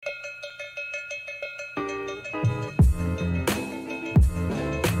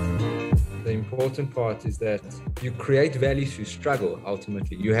important part is that you create value through struggle.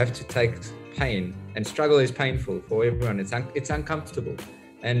 Ultimately, you have to take pain, and struggle is painful for everyone. It's uncomfortable,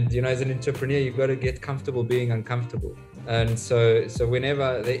 and as an entrepreneur, you've got to get comfortable being uncomfortable. And so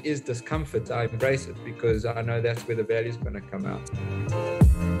whenever there is discomfort, I embrace it because I know that's where the value is going to come out.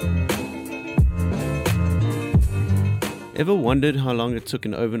 Ever wondered how long it took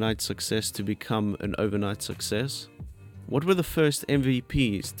an overnight success to become an overnight success? What were the first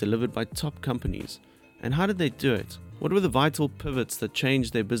MVPs delivered by top companies? And how did they do it? What were the vital pivots that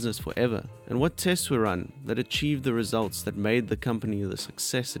changed their business forever? And what tests were run that achieved the results that made the company the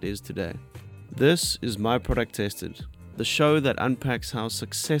success it is today? This is My Product Tested, the show that unpacks how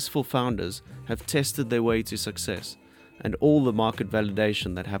successful founders have tested their way to success and all the market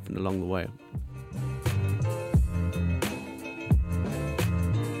validation that happened along the way.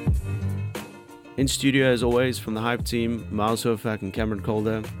 In studio, as always, from the Hype team, Miles Hofak and Cameron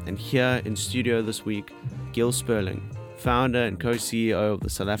Calder, and here in studio this week, Gil Sperling, founder and co-CEO of the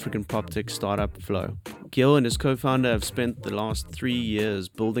South African Proptech startup Flow. Gil and his co-founder have spent the last 3 years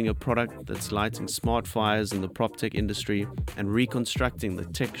building a product that's lighting smart fires in the Proptech industry and reconstructing the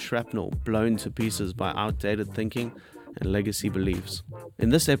tech shrapnel blown to pieces by outdated thinking and legacy beliefs. In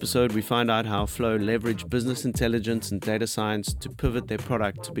this episode, we find out how Flow leveraged business intelligence and data science to pivot their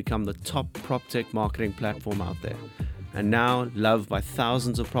product to become the top PropTech marketing platform out there, and now loved by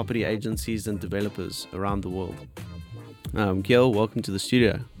thousands of property agencies and developers around the world. Gil, welcome to the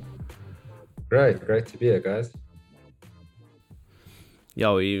studio. Great to be here, guys.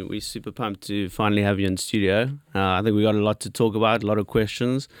 Yeah, we're super pumped to finally have you in studio. I think we got a lot to talk about, a lot of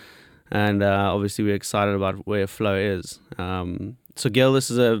questions. And obviously, we're excited about where Flow is. So, Gil, this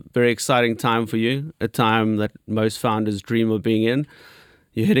is a very exciting time for you, a time that most founders dream of being in.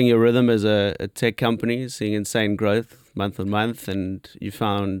 You're hitting your rhythm as a tech company, seeing insane growth month on month, and you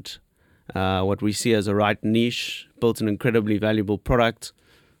found what we see as a right niche, built an incredibly valuable product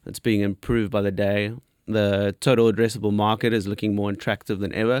that's being improved by the day. The total addressable market is looking more attractive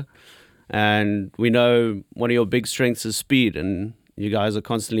than ever. And we know one of your big strengths is speed, and you guys are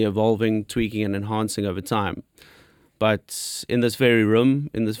constantly evolving, tweaking, and enhancing over time. But in this very room,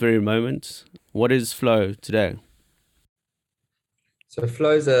 in this very moment, what is Flow today? So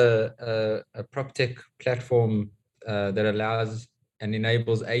Flow is a PropTech platform that allows and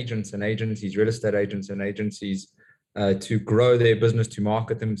enables agents and agencies, real estate agents and agencies, to grow their business, to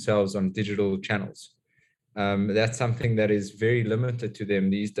market themselves on digital channels. That's something that is very limited to them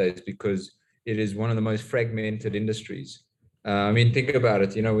these days because it is one of the most fragmented industries. Think about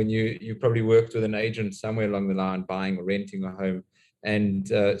it. When you probably worked with an agent somewhere along the line, buying or renting a home, and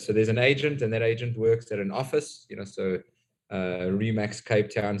so there's an agent, and that agent works at an office. Remax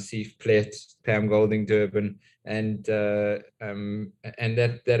Cape Town, Seif Plet, Pam Golding Durban, and that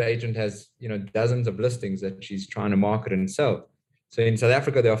agent has dozens of listings that she's trying to market and sell. So in South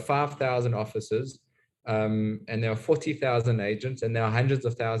Africa, there are 5,000 offices, and there are 40,000 agents, and there are hundreds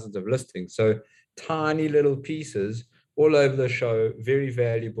of thousands of listings. So tiny little pieces all over the show, very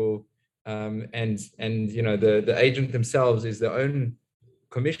valuable, and the agent themselves is their own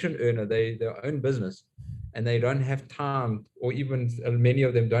commission earner, their own business, and they don't have time, or even many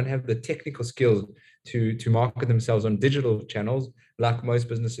of them don't have the technical skills to market themselves on digital channels like most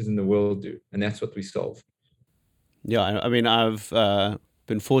businesses in the world do, and that's what we solve. Yeah, I've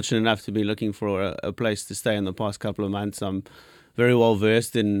been fortunate enough to be looking for a place to stay in the past couple of months. I'm very well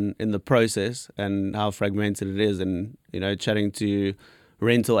versed in the process and how fragmented it is, and chatting to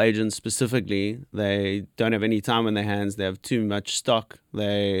rental agents specifically, they don't have any time on their hands. They have too much stock.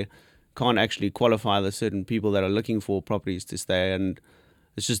 They can't actually qualify the certain people that are looking for properties to stay, and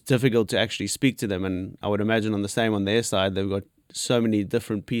it's just difficult to actually speak to them. And I would imagine on the same on their side, they've got so many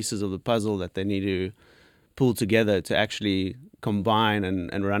different pieces of the puzzle that they need to pull together to actually combine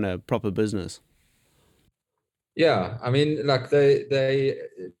and run a proper business. Yeah, the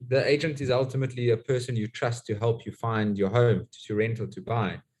agent is ultimately a person you trust to help you find your home, to rent or to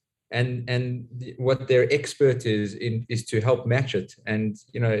buy, and what their expert is to help match it, and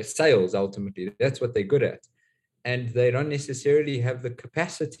sales. Ultimately, that's what they're good at, and they don't necessarily have the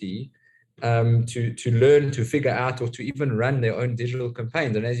capacity to learn, to figure out, or to even run their own digital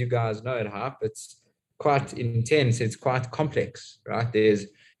campaigns. And as you guys know at Hype, it's quite intense. It's quite complex, right?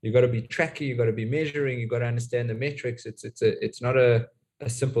 You've got to be tracking, you've got to be measuring, you've got to understand the metrics. It's not a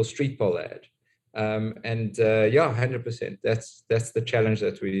simple street pole ad. 100%. That's the challenge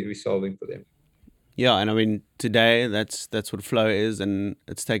that we're solving for them. Yeah, and today that's what Flow is, and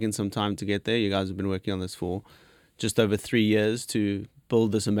it's taken some time to get there. You guys have been working on this for just over 3 years to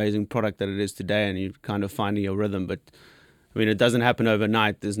build this amazing product that it is today, and you're kind of finding your rhythm. But I mean, it doesn't happen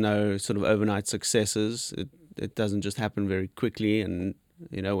overnight. There's no sort of overnight successes. It doesn't just happen very quickly. And,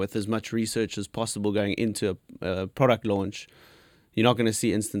 with as much research as possible going into a product launch, you're not going to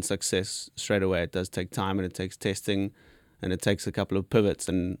see instant success straight away. It does take time, and it takes testing, and it takes a couple of pivots.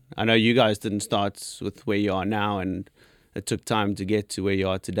 And I know you guys didn't start with where you are now, and it took time to get to where you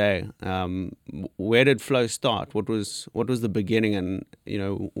are today. Where did Flow start? What was the beginning, and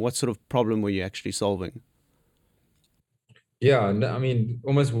what sort of problem were you actually solving? Yeah, I mean,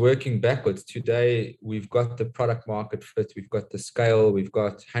 almost working backwards. Today, we've got the product market fit, we've got the scale, we've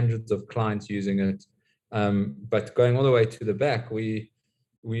got hundreds of clients using it. But going all the way to the back, we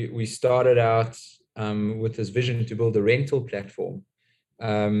started out with this vision to build a rental platform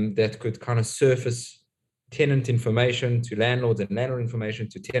that could kind of surface tenant information to landlords and landlord information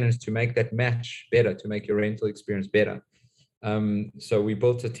to tenants to make that match better, to make your rental experience better. So we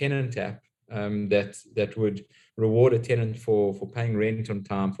built a tenant app that would reward a tenant for paying rent on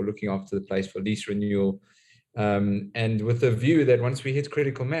time, for looking after the place, for lease renewal, and with the view that once we hit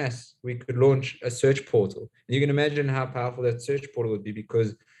critical mass, we could launch a search portal. And you can imagine how powerful that search portal would be,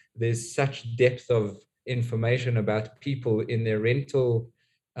 because there's such depth of information about people in their rental,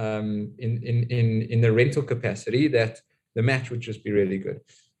 in the rental capacity, that the match would just be really good.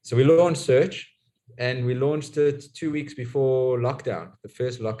 So we launched search, and we launched it 2 weeks before lockdown, the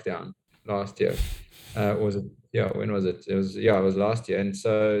first lockdown last year. Was it? Yeah, when was it? It was last year. And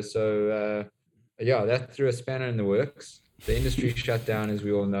that threw a spanner in the works. The industry shut down, as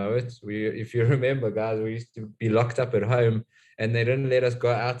we all know it. If you remember, guys, we used to be locked up at home, and they didn't let us go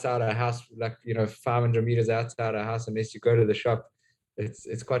outside our house, 500 meters outside our house, unless you go to the shop.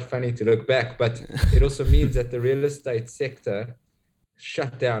 It's quite funny to look back, but it also means that the real estate sector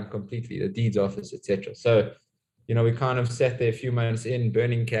shut down completely, the deeds office, etc. So, we kind of sat there a few months in,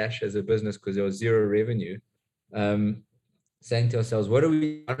 burning cash as a business because there was zero revenue, saying to ourselves, why don't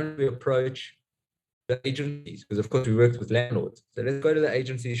we approach the agencies? Because of course we worked with landlords. So let's go to the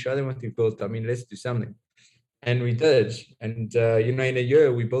agencies, show them what we've built. I mean, let's do something. And we did. And, in a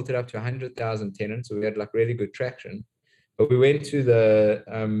year, we built it up to 100,000 tenants. So we had really good traction. But we went to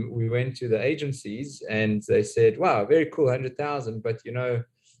the agencies, and they said, wow, very cool, 100,000. But,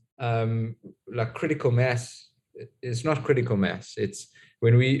 critical mass, it's not critical mass. It's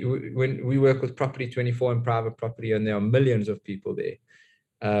when we work with Property 24 and private property, and there are millions of people there.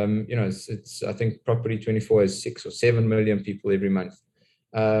 I think Property 24 has 6 or 7 million people every month.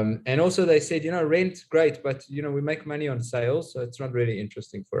 And also they said, rent, great, but, we make money on sales, so it's not really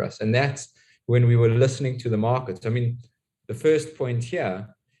interesting for us. And that's when we were listening to the market. I mean, the first point here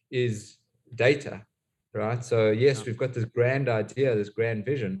is data, right? So yes, we've got this grand idea, this grand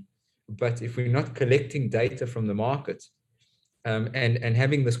vision, but if we're not collecting data from the market, and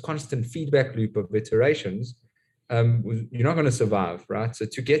having this constant feedback loop of iterations, you're not going to survive, right? So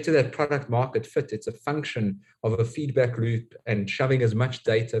to get to that product market fit, it's a function of a feedback loop and shoving as much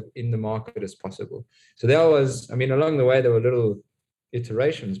data in the market as possible. So that was, along the way, there were little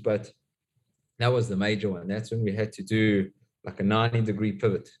iterations, but that was the major one. That's when we had to do a 90-degree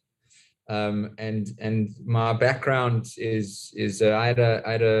pivot. And my background is I had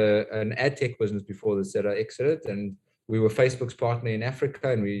an ad tech business before this that I exited, and we were Facebook's partner in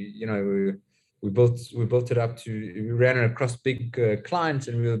Africa, and we built it up we ran it across big clients,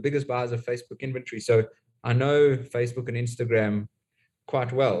 and we were the biggest buyers of Facebook inventory. So I know Facebook and Instagram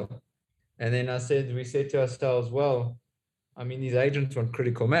quite well. And then we said to ourselves, well, these agents want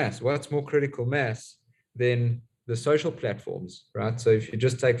critical mass. What's more critical mass than the social platforms, right? So if you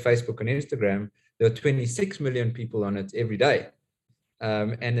just take Facebook and Instagram, there are 26 million people on it every day.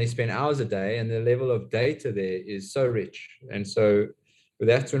 And they spend hours a day, and the level of data there is so rich. And so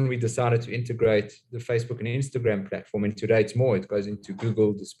that's when we decided to integrate the Facebook and Instagram platform. And today it's more, it goes into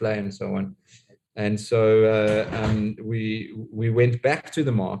Google display and so on. And so we went back to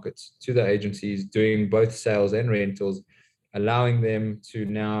the markets, to the agencies, doing both sales and rentals, allowing them to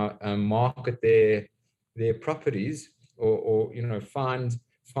now market their properties, or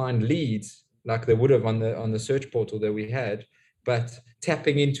find leads like they would have on the search portal that we had, but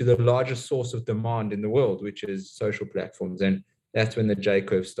tapping into the largest source of demand in the world, which is social platforms. And that's when the J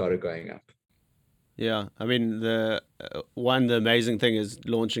curve started going up. Yeah, the amazing thing is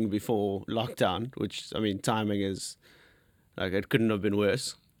launching before lockdown, which timing is it couldn't have been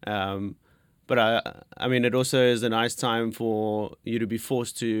worse. But it also is a nice time for you to be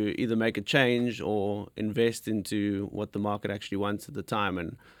forced to either make a change or invest into what the market actually wants at the time.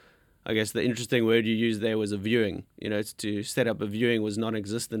 And I guess the interesting word you used there was a viewing. To set up a viewing was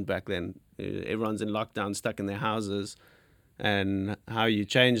non-existent back then. Everyone's in lockdown, stuck in their houses. and how you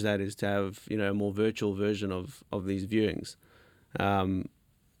change that is to have, you know, a more virtual version of these viewings. And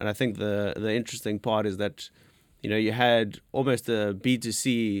I think the interesting part is that, you know, you had almost a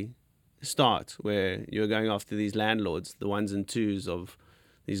B2C start where you're going after these landlords, the ones and twos of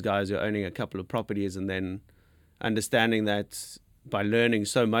these guys who are owning a couple of properties, and then understanding that by learning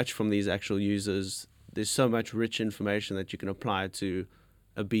so much from these actual users, there's so much rich information that you can apply to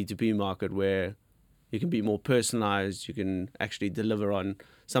a B2B market where you can be more personalized. You can actually deliver on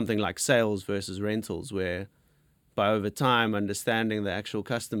something like sales versus rentals, where by over time understanding the actual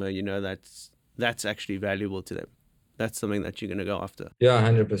customer, you know, that's actually valuable to them. That's something that you're going to go after. Yeah,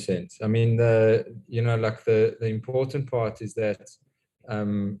 100%. I mean, like the important part is that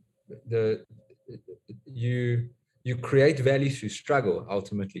um, the you you create value through struggle.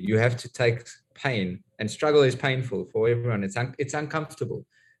 Ultimately, you have to take pain, and struggle is painful for everyone. It's uncomfortable,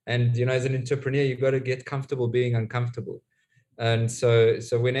 and you know, as an entrepreneur, you got to get comfortable being uncomfortable. And so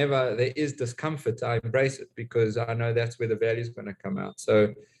whenever there is discomfort, I embrace it because I know that's where the value is going to come out.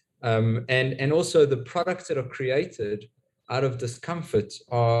 So and also the products that are created out of discomfort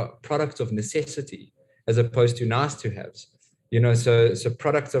are products of necessity as opposed to nice to haves. You know, so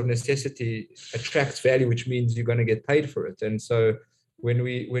products of necessity attracts value, which means you're going to get paid for it. And so when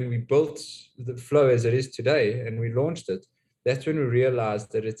we built the flow as it is today and we launched it, that's when we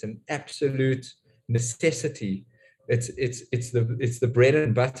realized that it's an absolute necessity. It's the bread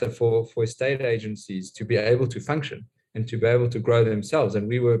and butter for estate agencies to be able to function and to be able to grow themselves, and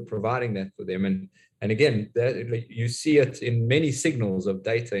we were providing that for them. And again, that, like, you see it in many signals of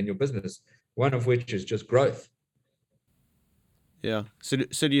data in your business, one of which is just growth. Yeah. So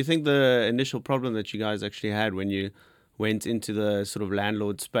do you think the initial problem that you guys actually had when you went into the sort of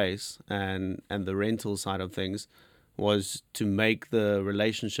landlord space and the rental side of things was to make the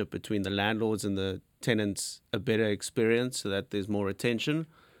relationship between the landlords and the tenants a better experience so that there's more attention,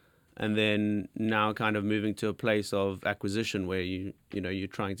 and then now kind of moving to a place of acquisition where you know you're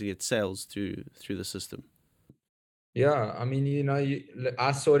trying to get sales through the system? Yeah, I mean, you know,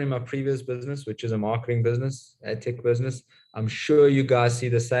 I saw it in my previous business, which is a marketing business, a tech business. I'm sure you guys see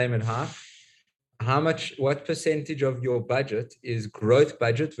the same in Hive. What percentage of your budget is growth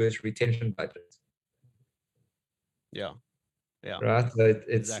budget versus retention budget? Yeah. Yeah. Right? So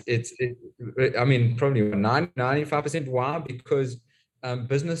Exactly. I mean, probably 95%. Why? Because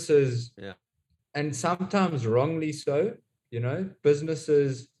businesses, Yeah. and sometimes wrongly so, you know,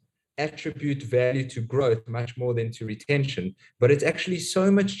 businesses attribute value to growth much more than to retention. But it's actually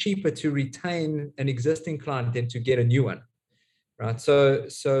so much cheaper to retain an existing client than to get a new one. Right.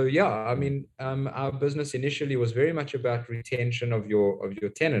 So yeah, I mean, our business initially was very much about retention of your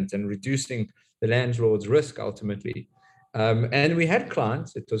tenant and reducing the landlord's risk ultimately. And we had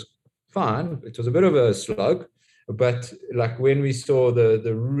clients. It was fine. It was a bit of a slog, but like when we saw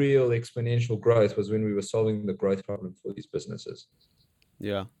the real exponential growth was when we were solving the growth problem for these businesses.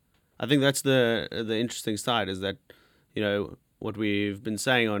 Yeah. I think that's the interesting side is that, you know, what we've been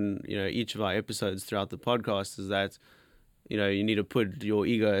saying on, you know, each of our episodes throughout the podcast is that, you know, you need to put your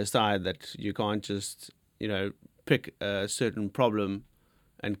ego aside, that you can't just, you know, pick a certain problem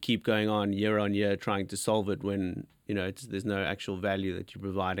and keep going on year trying to solve it when, you know, there's no actual value that you're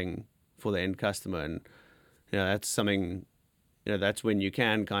providing for the end customer. And, you know, that's something, you know, that's when you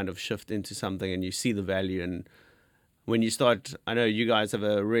can kind of shift into something and you see the value. And when you start, I know you guys have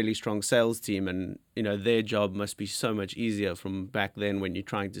a really strong sales team, and you know their job must be so much easier from back then when you're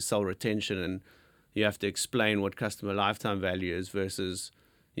trying to sell retention and you have to explain what customer lifetime value is versus,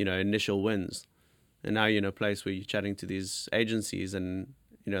 you know, initial wins. And now you're in a place where you're chatting to these agencies and,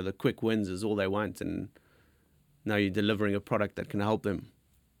 you know, the quick wins is all they want, and now you're delivering a product that can help them.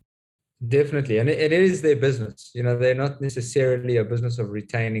 Definitely. And it is their business. You know, they're not necessarily a business of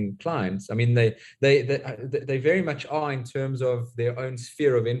retaining clients. I mean, they very much are in terms of their own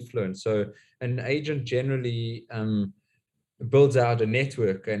sphere of influence. So an agent generally builds out a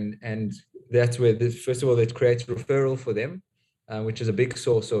network, and that's where first of all, it creates referral for them, which is a big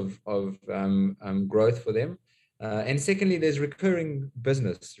source of growth for them. And secondly, there's recurring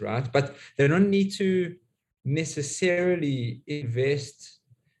business, right? But they don't need to necessarily invest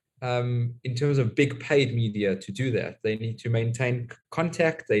in terms of big paid media to do that. They need to maintain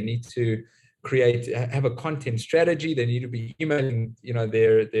contact. They need to have a content strategy. They need to be emailing, you know,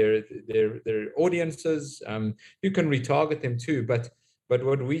 their audiences. You can retarget them too, but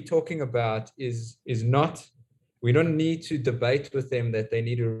what we're talking about is not. We don't need to debate with them that they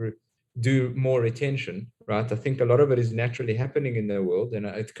need to do more retention, right? I think a lot of it is naturally happening in their world, and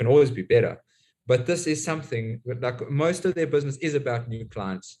it can always be better. But this is something like most of their business is about new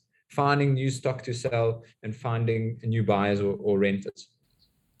clients finding new stock to sell and finding new buyers or renters.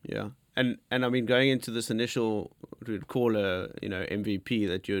 Yeah. And I mean, going into this initial, what we'd call a, MVP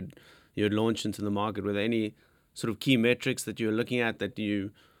that you'd launch into the market, were there any sort of key metrics that you were looking at that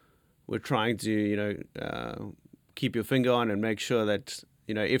you were trying to, keep your finger on and make sure that,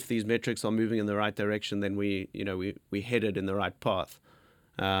 if these metrics are moving in the right direction, then we headed in the right path?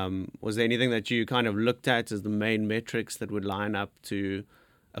 Was there anything that you kind of looked at as the main metrics that would line up to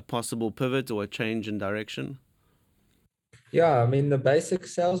a possible pivot or a change in direction? Yeah, I mean, the basic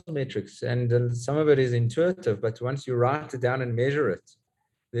sales metrics, and some of it is intuitive, but once you write it down and measure it,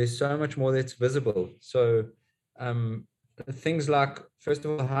 there's so much more that's visible. So um, things like, first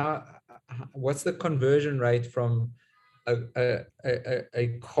of all, what's the conversion rate from a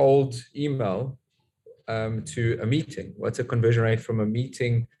cold email to a meeting? What's a conversion rate from a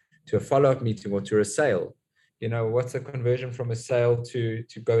meeting to a follow-up meeting or to a sale? What's the conversion from a sale to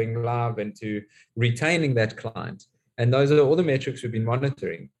going live and to retaining that client? And those are all the metrics we've been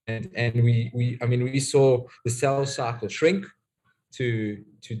monitoring. And we saw the sales cycle shrink to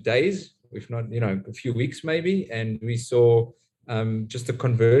days, if not, a few weeks maybe. And we saw just the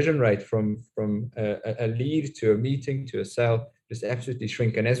conversion rate from a lead to a meeting to a sale just absolutely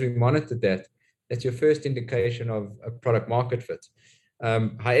shrink. And as we monitored that, that's your first indication of a product market fit.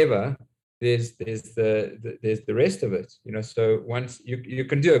 However, there's the rest of it. So once you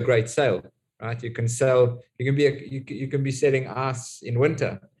can do a great sale, right? You can be selling ice in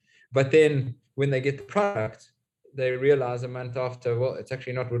winter, but then when they get the product, they realize a month after, well, it's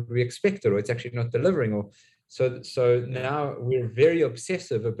actually not what we expected, or it's actually not delivering, or so now we're very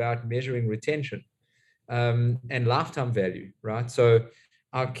obsessive about measuring retention and lifetime value, right? So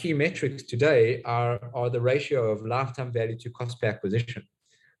our key metrics today are the ratio of lifetime value to cost per acquisition.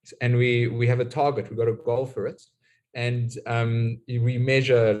 And we have a target, we've got a goal for it. And we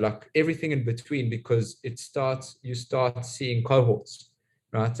measure like everything in between, because you start seeing cohorts,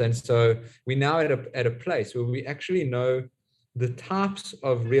 right? And so we're now at a place where we actually know the types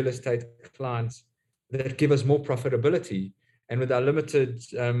of real estate clients that give us more profitability. And with our limited,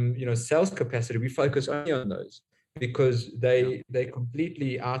 sales capacity, we focus only on those, because they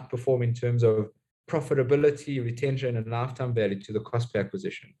completely outperform in terms of profitability, retention, and lifetime value to the cost per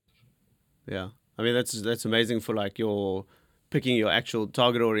acquisition. Yeah. I mean, that's amazing for like your picking your actual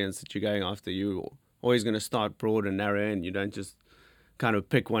target audience that you're going after. You're always going to start broad and narrow in. You don't just kind of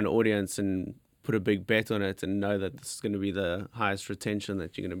pick one audience and put a big bet on it and know that this is going to be the highest retention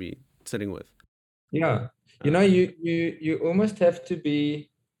that you're going to be sitting with. Yeah. You almost have to be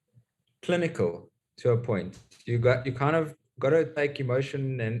clinical to a point. You kind of got to take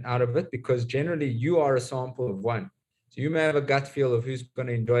emotion and out of it, because generally you are a sample of one. So you may have a gut feel of who's going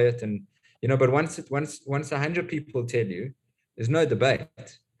to enjoy it, and but once 100 people tell you, there's no debate,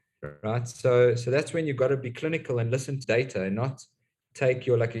 right? So that's when you got to be clinical and listen to data, and not take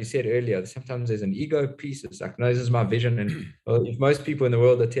your, like you said earlier, sometimes there's an ego piece. It's like, no, this is my vision, and well, if most people in the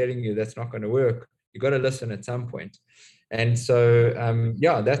world are telling you that's not going to work, you got to listen at some point. And so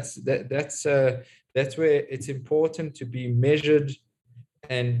that's where it's important to be measured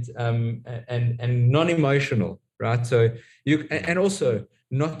and non-emotional, right? So and also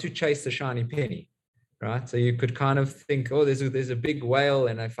not to chase the shiny penny, right? So you could kind of think, oh, there's a big whale,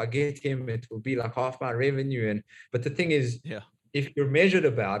 and if I get him, it will be like half my revenue. But the thing is, if you're measured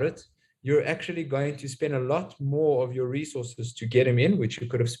about it, you're actually going to spend a lot more of your resources to get him in, which you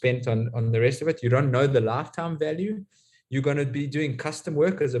could have spent on the rest of it. You don't know the lifetime value. You're going to be doing custom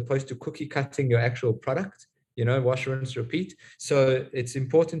work as opposed to cookie cutting your actual product, wash, rinse, repeat. So it's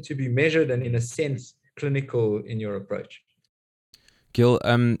important to be measured and, in a sense, clinical in your approach. Gil,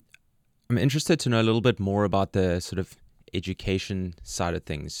 I'm interested to know a little bit more about the sort of education side of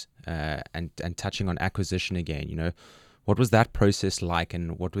things, and touching on acquisition again. What was that process like,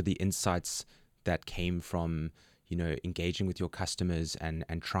 and what were the insights that came from engaging with your customers and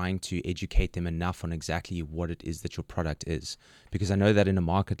trying to educate them enough on exactly what it is that your product is? Because I know that in a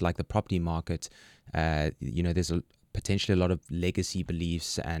market like the property market, there's potentially a lot of legacy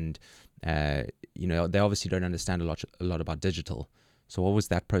beliefs, and they obviously don't understand a lot about digital. So what was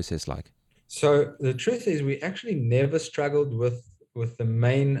that process like? So the truth is, we actually never struggled with the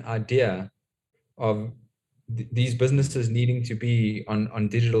main idea of these businesses needing to be on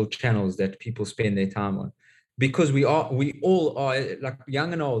digital channels that people spend their time on, because we all are, like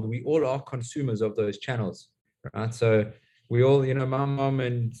young and old, we all are consumers of those channels, right? So we all, my mom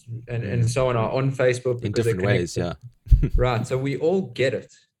and so on are on Facebook in different ways, yeah. Right. So we all get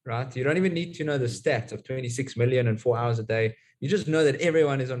it. right? You don't even need to know the stats of 26 million and 4 hours a day. You just know that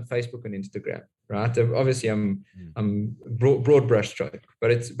everyone is on Facebook and Instagram, right? Obviously, I'm broad brushstroke,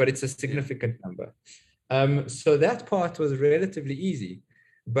 but it's a significant number. So that part was relatively easy,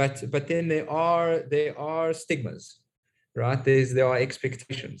 but then there are stigmas, right? There are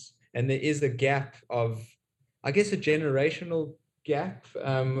expectations, and there is a gap of, I guess, a generational gap.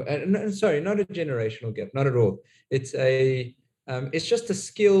 Sorry, not a generational gap, not at all. It's just a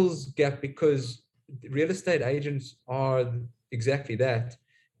skills gap, because real estate agents are exactly that.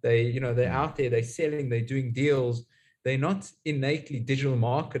 They're out there, they're selling, they're doing deals. They're not innately digital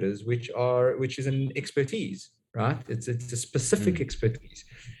marketers, which is an expertise, right? It's a specific expertise,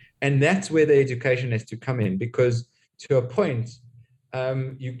 and that's where the education has to come in, because to a point,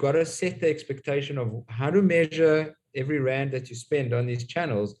 you've got to set the expectation of how to measure every rand that you spend on these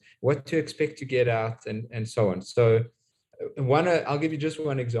channels, what to expect to get out, and so on. So I'll give you just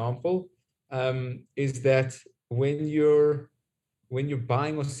one example, is that when you're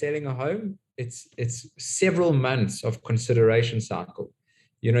buying or selling a home, it's several months of consideration cycle.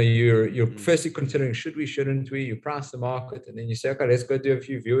 You're firstly considering, shouldn't we? You price the market, and then you say, okay, let's go do a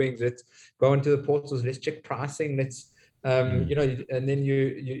few viewings. Let's go into the portals. Let's check pricing. And then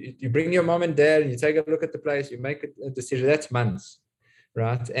you bring your mom and dad, and you take a look at the place. You make a decision. That's months,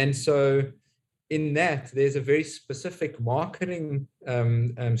 right? And so in that, there's a very specific marketing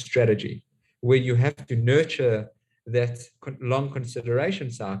strategy where you have to nurture that long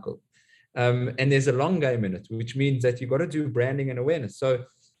consideration cycle. And there's a long game in it, which means that you've got to do branding and awareness. So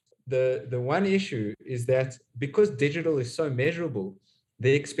the one issue is that because digital is so measurable,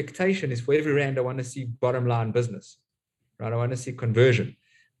 the expectation is for every rand, I want to see bottom line business, right? I want to see conversion.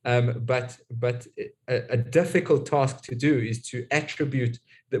 But a difficult task to do is to attribute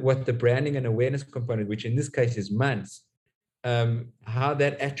what the branding and awareness component, which in this case is months, how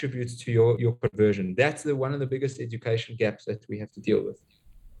that attributes to your conversion. That's one of the biggest education gaps that we have to deal with.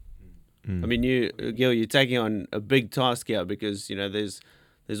 I mean, Gil, you're taking on a big task here, because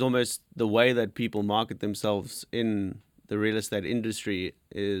there's almost the way that people market themselves in the real estate industry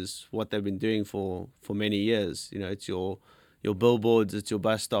is what they've been doing for many years. It's your billboards, it's your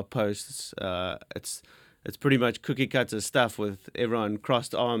bus stop posts. It's pretty much cookie cutter stuff, with everyone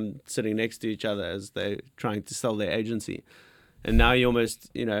crossed arm sitting next to each other as they're trying to sell their agency. And now you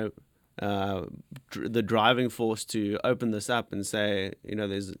almost, the driving force to open this up and say,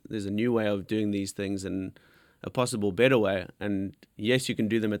 there's a new way of doing these things, and a possible better way. And yes, you can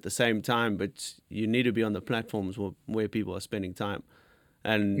do them at the same time, but you need to be on the platforms where people are spending time.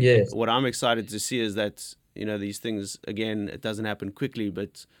 And yes, what I'm excited to see is that, these things, again, it doesn't happen quickly,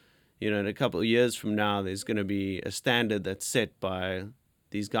 but, in a couple of years from now, there's going to be a standard that's set by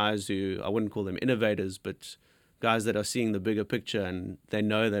these guys who, I wouldn't call them innovators, but guys that are seeing the bigger picture, and they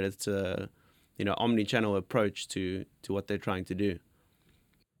know that it's a, omni-channel approach to what they're trying to do.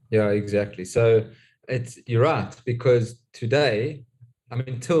 Yeah, exactly. So you're right, because today, I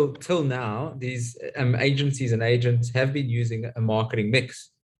mean, till now, these agencies and agents have been using a marketing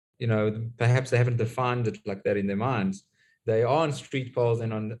mix. Perhaps they haven't defined it like that in their minds. They are on street polls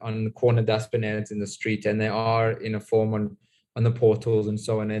and on the corner dustbin ads in the street, and they are in a form on the portals and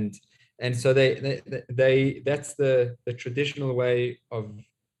so on. And so they that's the traditional way of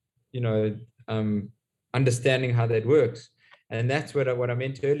understanding how that works. And that's what I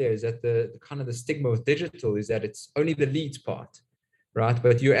meant earlier, is that the kind of the stigma with digital is that it's only the leads part, right?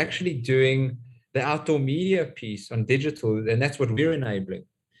 But you're actually doing the outdoor media piece on digital, and that's what we're enabling.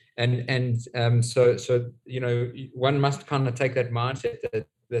 So one must kind of take that mindset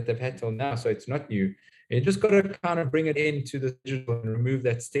that they've had till now. So it's not new. You just got to kind of bring it into the digital and remove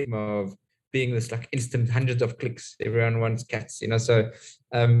that stigma of being this like instant hundreds of clicks. Everyone wants cats, So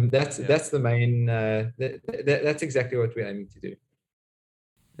that's the main. That's exactly what we're aiming to do.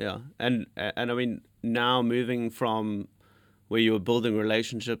 Yeah, and I mean, now moving from where you were building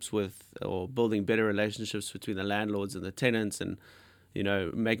relationships with, or building better relationships between the landlords and the tenants, and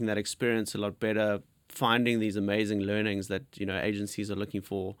making that experience a lot better, finding these amazing learnings that agencies are looking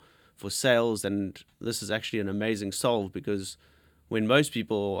for sales. And this is actually an amazing solve, because when most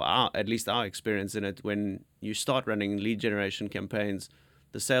people are, at least our experience in it, when you start running lead generation campaigns,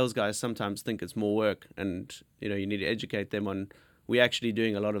 the sales guys sometimes think it's more work, and you need to educate them on, we're actually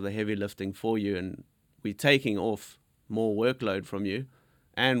doing a lot of the heavy lifting for you, and we're taking off more workload from you,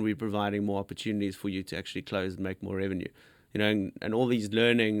 and we're providing more opportunities for you to actually close and make more revenue. And all these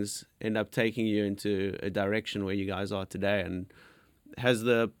learnings end up taking you into a direction where you guys are today. And has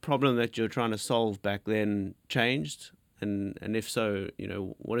the problem that you're trying to solve back then changed? And if so,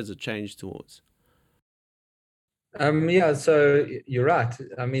 what has it changed towards? Yeah, so you're right.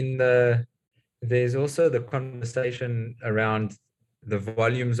 I mean, there's also the conversation around the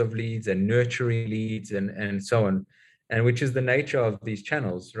volumes of leads and nurturing leads and so on, and which is the nature of these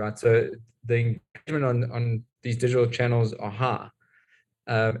channels, right? So the engagement on these digital channels are high,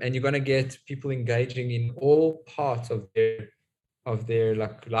 and you're going to get people engaging in all parts of their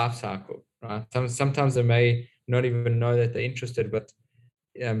like life cycle, right? Sometimes they may not even know that they're interested, but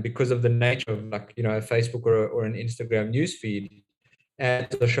because of the nature of like a Facebook or an Instagram newsfeed,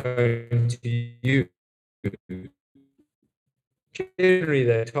 ads are shown to you. Generally,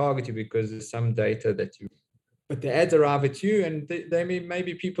 they target you because there's some data that you. But the ads arrive at you, and they may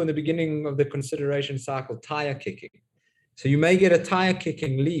be people in the beginning of the consideration cycle tire kicking. So you may get a tire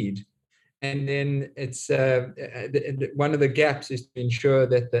kicking lead, and then it's one of the gaps is to ensure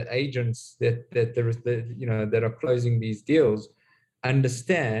that the agents that there is that are closing these deals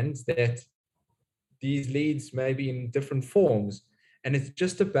understands that these leads may be in different forms, and it's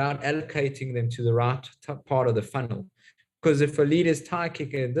just about allocating them to the right part of the funnel. Because if a lead is tire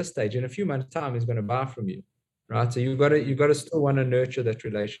kicking at this stage, in a few months' time, he's going to buy from you, right? So you've got to still want to nurture that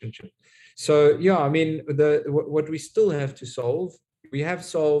relationship. So yeah, I mean, what we still have to solve, we have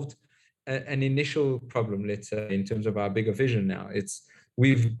solved an initial problem, let's say, in terms of our bigger vision. Now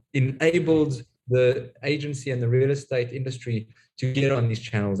we've enabled the agency and the real estate industry to get on these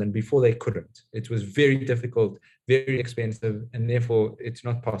channels, and before they couldn't. It was very difficult, very expensive, and therefore it's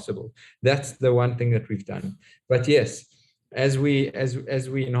not possible. That's the one thing that we've done. But yes, as we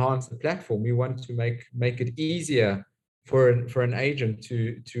enhance the platform, we want to make it easier for an agent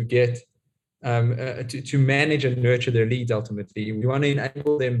to get to manage and nurture their leads. Ultimately, we want to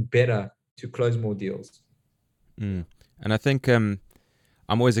enable them better to close more deals. And I think I'm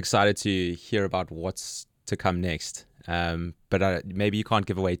always excited to hear about what's to come next. But maybe you can't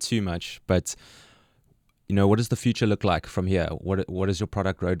give away too much. But what does the future look like from here? What does your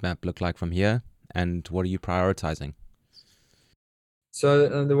product roadmap look like from here? And what are you prioritizing?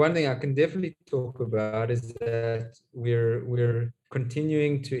 So the one thing I can definitely talk about is that we're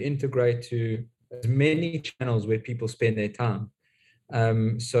continuing to integrate to as many channels where people spend their time.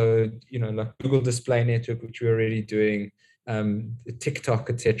 So like Google Display Network, which we're already doing, TikTok,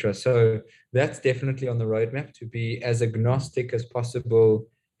 etc. So that's definitely on the roadmap, to be as agnostic as possible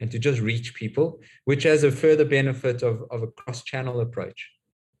and to just reach people, which has a further benefit of a cross-channel approach,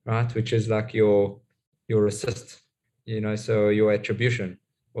 right? Which is like your assist, so your attribution,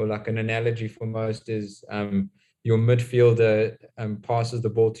 or like an analogy for most is your midfielder passes the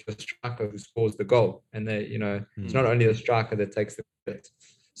ball to your striker who scores the goal, and it's not only the striker that takes the credit.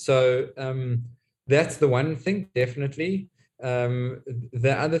 So that's the one thing, definitely.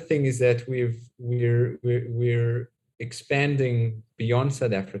 The other thing is that we're expanding beyond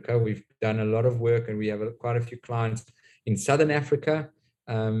South Africa. We've done a lot of work, and we have quite a few clients in Southern Africa.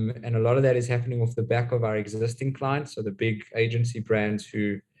 And a lot of that is happening off the back of our existing clients, so the big agency brands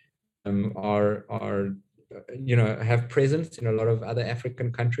who have presence in a lot of other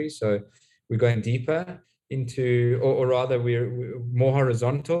African countries. So we're going deeper into, or rather, we're more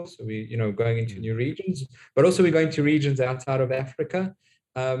horizontal. So going into new regions, but also we're going to regions outside of Africa.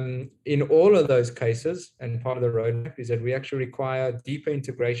 In all of those cases, and part of the roadmap is that we actually require deeper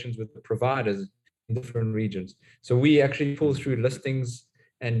integrations with the providers in different regions. So we actually pull through listings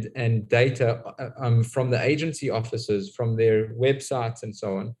and data from the agency offices, from their websites and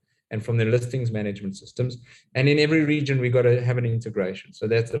so on, and from their listings management systems. And in every region, we got to have an integration. So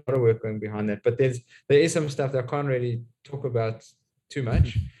that's a lot of work going behind that. But there is some stuff that I can't really talk about too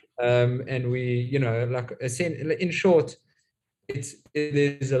much. And we, in short, it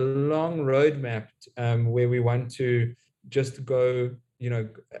is a long roadmap where we want to just go,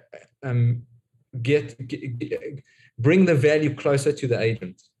 bring the value closer to the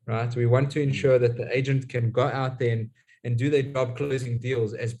agent, right? We want to ensure that the agent can go out there and do their job closing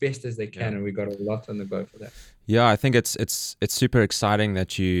deals as best as they can, and we got a lot on the go for that. Yeah, I think it's super exciting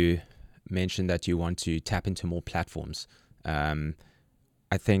that you mentioned that you want to tap into more platforms. I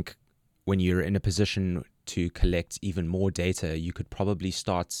think when you're in a position to collect even more data, you could probably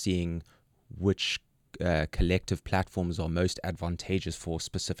start seeing which collective platforms are most advantageous for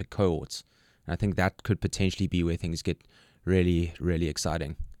specific cohorts. And I think that could potentially be where things get really, really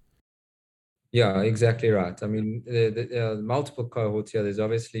exciting. Yeah, exactly right. I mean, the multiple cohorts here. There's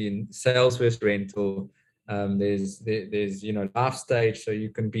obviously in sales versus rental. There's life stage. So you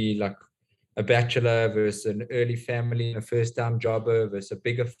can be like a bachelor versus an early family, a first-time jobber versus a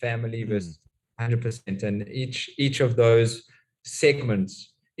bigger family versus 100%. And each of those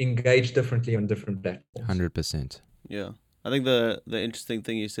segments engage differently on different platforms. 100%. Yeah, I think the interesting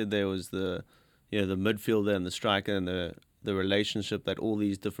thing you said there was the midfielder and the striker and the relationship that all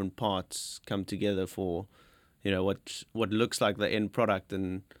these different parts come together for, what looks like the end product.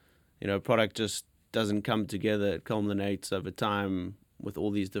 And, product just doesn't come together. It culminates over time with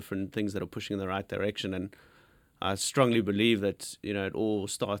all these different things that are pushing in the right direction. And I strongly believe that, it all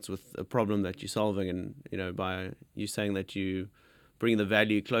starts with a problem that you're solving. And, by you saying that you bring the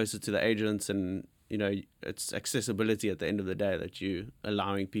value closer to the agents, and, it's accessibility at the end of the day, that you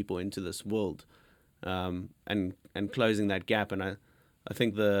allowing people into this world, and closing that gap. And I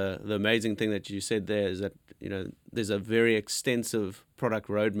think the amazing thing that you said there is that, there's a very extensive product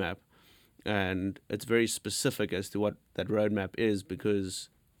roadmap, and it's very specific as to what that roadmap is, because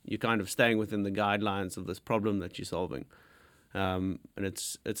you're kind of staying within the guidelines of this problem that you're solving. And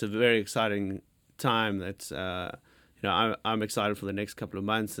it's a very exciting time. That's I'm excited for the next couple of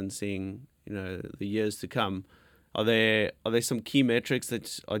months and seeing the years to come. Are there some key metrics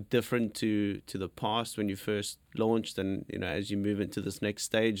that are different to the past when you first launched, and as you move into this next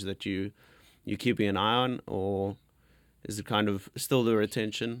stage that you're keeping an eye on, or is it kind of still the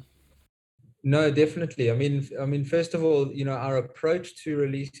retention? No, definitely. I mean, first of all, our approach to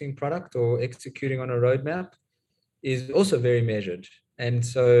releasing product or executing on a roadmap is also very measured. And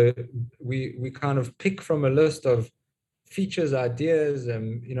so we kind of pick from a list of features, ideas,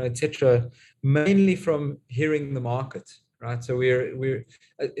 etc., mainly from hearing the market, right? So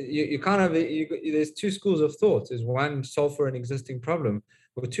you kind of, there's two schools of thought. Is one, solve for an existing problem,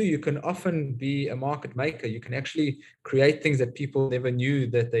 or two, you can often be a market maker. You can actually create things that people never knew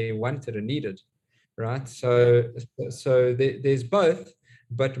that they wanted or needed, right? So there's both,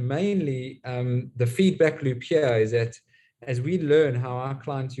 but mainly the feedback loop here is that as we learn how our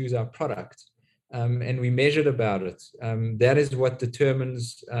clients use our product, and we measured about it, that is what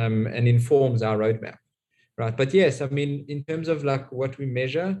determines and informs our roadmap, right? But yes, I mean, in terms of like what we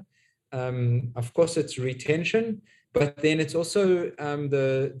measure, of course it's retention, but then it's also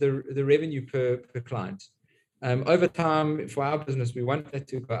the revenue per client. Over time, for our business, we want that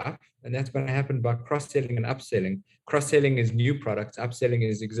to go up, and that's going to happen by cross-selling and upselling. Cross-selling is new products, upselling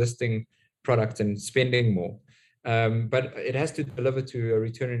is existing products and spending more. But it has to deliver to a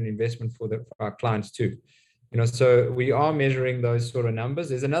return on investment for our clients too. So we are measuring those sort of numbers.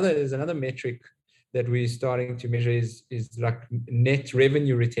 There's another metric that we're starting to measure is like net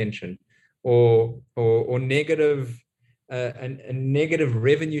revenue retention, or negative a negative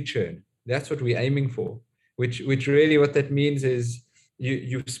revenue churn. That's what we're aiming for. Which really what that means is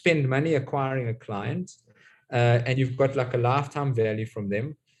you spend money acquiring a client, and you've got like a lifetime value from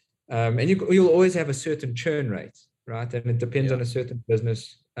them. And you'll always have a certain churn rate, right? And it depends on a certain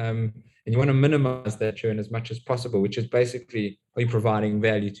business. And you want to minimize that churn as much as possible, which is basically, are you providing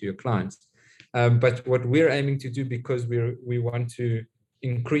value to your clients? But what we're aiming to do, because we want to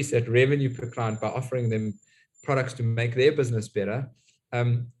increase that revenue per client by offering them products to make their business better,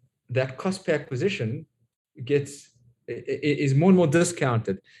 that cost per acquisition is more and more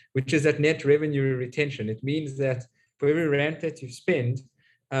discounted, which is that net revenue retention. It means that for every rand that you spend,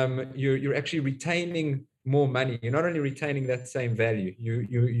 you're actually retaining more money. You're not only retaining that same value,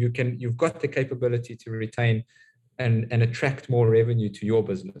 you've got the capability to retain and attract more revenue to your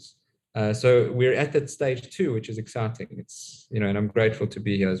business. So we're at that stage too, which is exciting. It's and I'm grateful to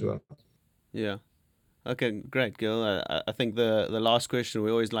be here as well. Yeah. Okay, great, Gil. I think the last question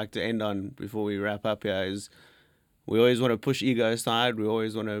we always like to end on before we wrap up here is, we always want to push ego aside. We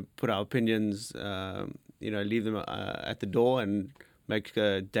always want to put our opinions, leave them at the door and make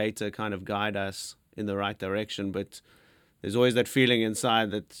data kind of guide us in the right direction. But there's always that feeling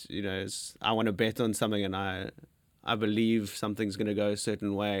inside that, I want to bet on something, and I believe something's going to go a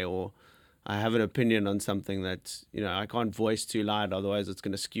certain way, or I have an opinion on something that, I can't voice too loud, otherwise it's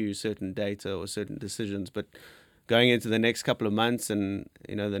going to skew certain data or certain decisions. But going into the next couple of months and,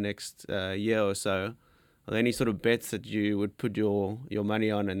 the next year or so, are there any sort of bets that you would put your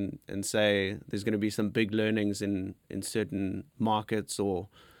money on and say there's going to be some big learnings in certain markets or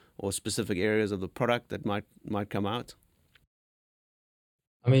specific areas of the product that might come out?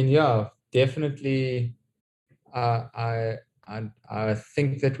 I mean, yeah, definitely. I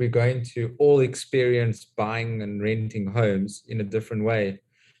think that we're going to all experience buying and renting homes in a different way,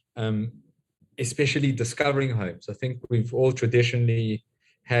 especially discovering homes. I think we've all traditionally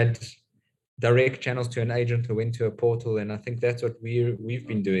had direct channels to an agent who went to a portal, and I think that's what we've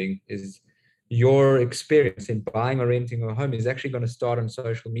been doing. Is your experience in buying or renting a home is actually going to start on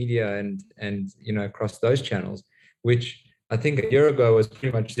social media and across those channels, which I think a year ago was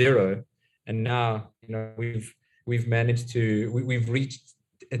pretty much zero, and now we've managed to we've reached,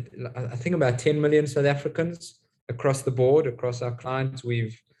 I think, about 10 million South Africans across the board, across our clients.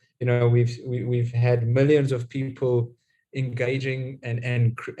 We've we've had millions of people engaging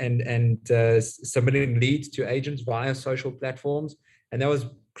and submitting leads to agents via social platforms, and that was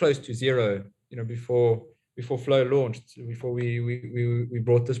close to zero, before Flow launched, before we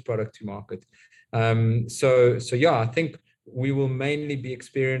brought this product to market. So yeah, I think we will mainly be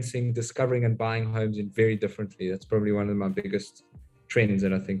experiencing discovering and buying homes in very differently. That's probably one of my biggest trends,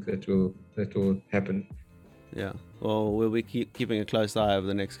 and I think that will happen. Yeah, well, we'll be keeping a close eye over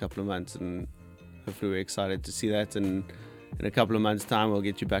the next couple of months, and hopefully we're excited to see that. And in a couple of months' time, we'll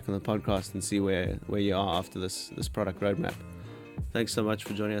get you back on the podcast and see where you are after this product roadmap. Thanks so much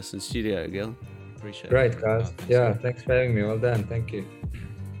for joining us in studio, Gil. Appreciate it. Great, guys. Thanks for having me. Well done. Thank you.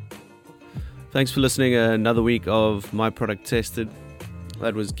 Thanks for listening. Another week of My Product Tested.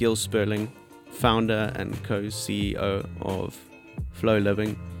 That was Gil Sperling, founder and co-CEO of Flow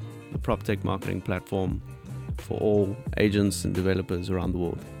Living, the Proptech marketing platform for all agents and developers around the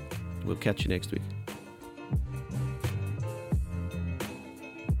world. We'll catch you next week.